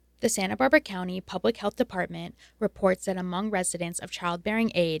The Santa Barbara County Public Health Department reports that among residents of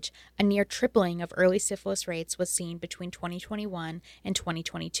childbearing age, a near tripling of early syphilis rates was seen between 2021 and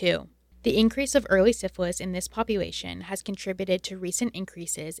 2022. The increase of early syphilis in this population has contributed to recent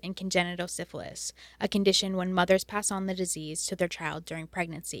increases in congenital syphilis, a condition when mothers pass on the disease to their child during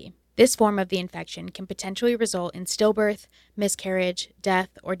pregnancy. This form of the infection can potentially result in stillbirth, miscarriage, death,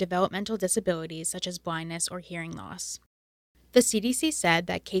 or developmental disabilities such as blindness or hearing loss. The CDC said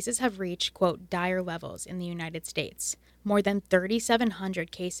that cases have reached, quote, dire levels in the United States. More than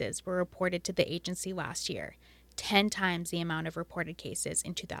 3,700 cases were reported to the agency last year, 10 times the amount of reported cases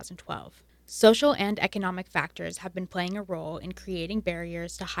in 2012. Social and economic factors have been playing a role in creating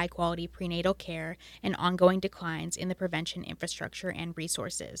barriers to high-quality prenatal care and ongoing declines in the prevention infrastructure and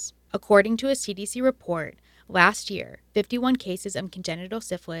resources. According to a CDC report, last year, 51 cases of congenital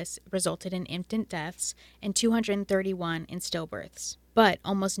syphilis resulted in infant deaths and 231 in stillbirths. But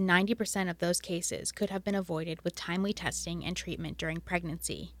almost 90% of those cases could have been avoided with timely testing and treatment during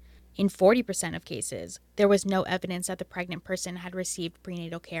pregnancy. In 40% of cases, there was no evidence that the pregnant person had received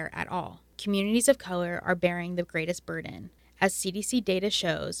prenatal care at all. Communities of color are bearing the greatest burden. As CDC data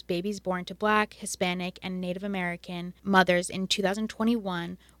shows, babies born to Black, Hispanic, and Native American mothers in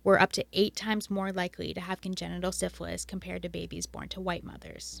 2021 were up to 8 times more likely to have congenital syphilis compared to babies born to white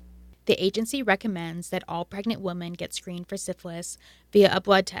mothers. The agency recommends that all pregnant women get screened for syphilis via a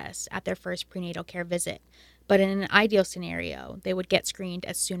blood test at their first prenatal care visit, but in an ideal scenario, they would get screened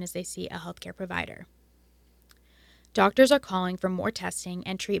as soon as they see a healthcare provider. Doctors are calling for more testing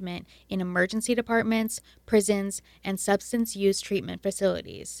and treatment in emergency departments, prisons, and substance use treatment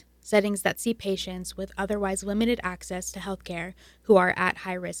facilities, settings that see patients with otherwise limited access to healthcare who are at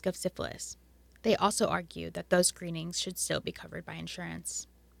high risk of syphilis. They also argue that those screenings should still be covered by insurance.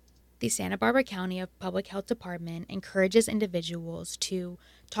 The Santa Barbara County Public Health Department encourages individuals to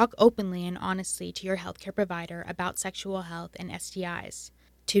talk openly and honestly to your healthcare provider about sexual health and STIs,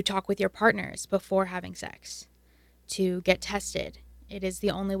 to talk with your partners before having sex, to get tested. It is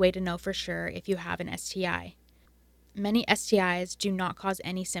the only way to know for sure if you have an STI. Many STIs do not cause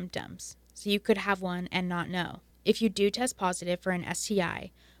any symptoms, so you could have one and not know. If you do test positive for an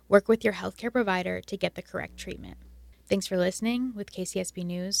STI, work with your healthcare provider to get the correct treatment. Thanks for listening. With KCSB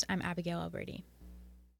News, I'm Abigail Alberti.